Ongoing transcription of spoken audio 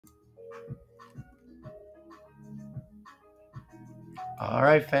All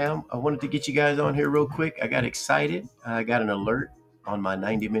right, fam. I wanted to get you guys on here real quick. I got excited. I got an alert on my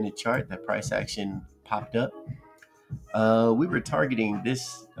 90-minute chart that price action popped up. We were targeting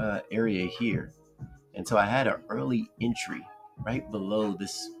this area here. And so I had an early entry right below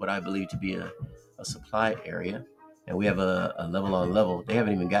this, what I believe to be a supply area. And we have a level on level. They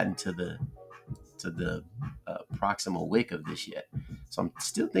haven't even gotten to the proximal wick of this yet. So I'm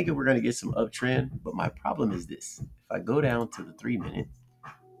still thinking we're going to get some uptrend. But my problem is this. If I go down to the 3-minute,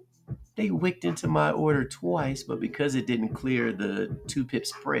 they wicked into my order twice, but because it didn't clear the 2-pip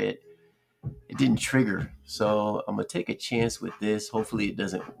spread, it didn't trigger. So I'm gonna take a chance with this. Hopefully it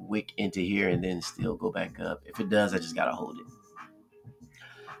doesn't wick into here and then still go back up. If it does, I just gotta hold it.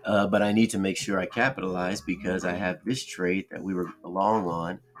 But I need to make sure I capitalize because I have this trade that we were long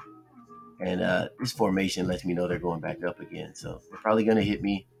on, and this formation lets me know they're going back up again. So they're probably gonna hit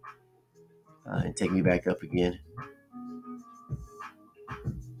me and take me back up again.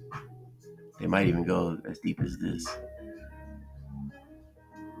 They might even go as deep as this.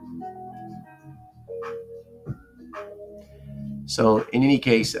 So in any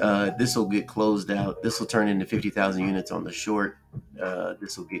case, this will get closed out. This will turn into 50,000 units on the short.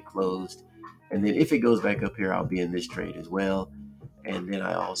 This will get closed. And then if it goes back up here, I'll be in this trade as well. And then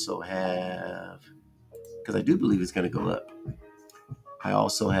I also have, because I do believe it's going to go up, I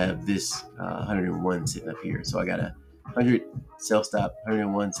also have this 101 sitting up here. So I got a 100 sell stop,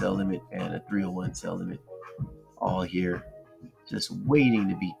 101 sell limit, and a 301 sell limit all here, just waiting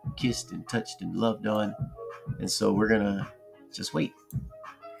to be kissed and touched and loved on. And so we're going to just wait.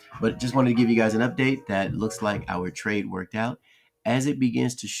 But just wanted to give you guys an update that looks like our trade worked out. As it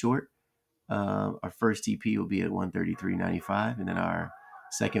begins to short, our first TP will be at 133.95, and then our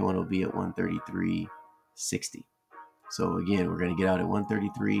second one will be at 133.60. So again, we're going to get out at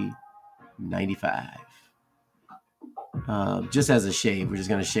 133.95. Just as a shave, we're just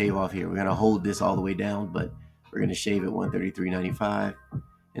going to shave off here. We're going to hold this all the way down, but we're going to shave at 133.95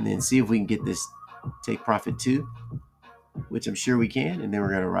 and then see if we can get this take profit 2, which I'm sure we can. And then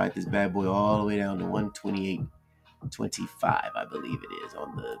we're going to ride this bad boy all the way down to 128.25, I believe it is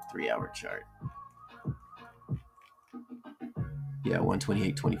on the 3-hour chart. Yeah,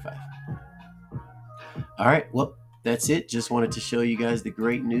 128.25. All right, well, that's it. Just wanted to show you guys the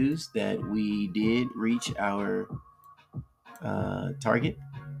great news that we did reach our target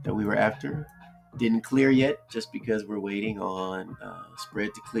that we were after. Didn't clear yet just because we're waiting on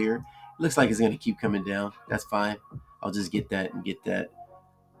spread to clear. It looks like it's going to keep coming down. That's fine. I'll just get that and get that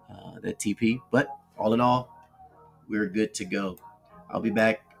TP. But all in all, we're good to go. I'll be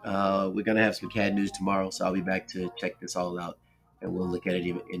back. We're going to have some CAD news tomorrow, so I'll be back to check this all out, and we'll look at it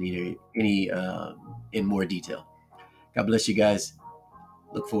in more detail. God bless you guys.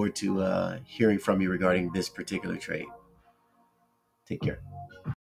 Look forward to hearing from you regarding this particular trade. Take care.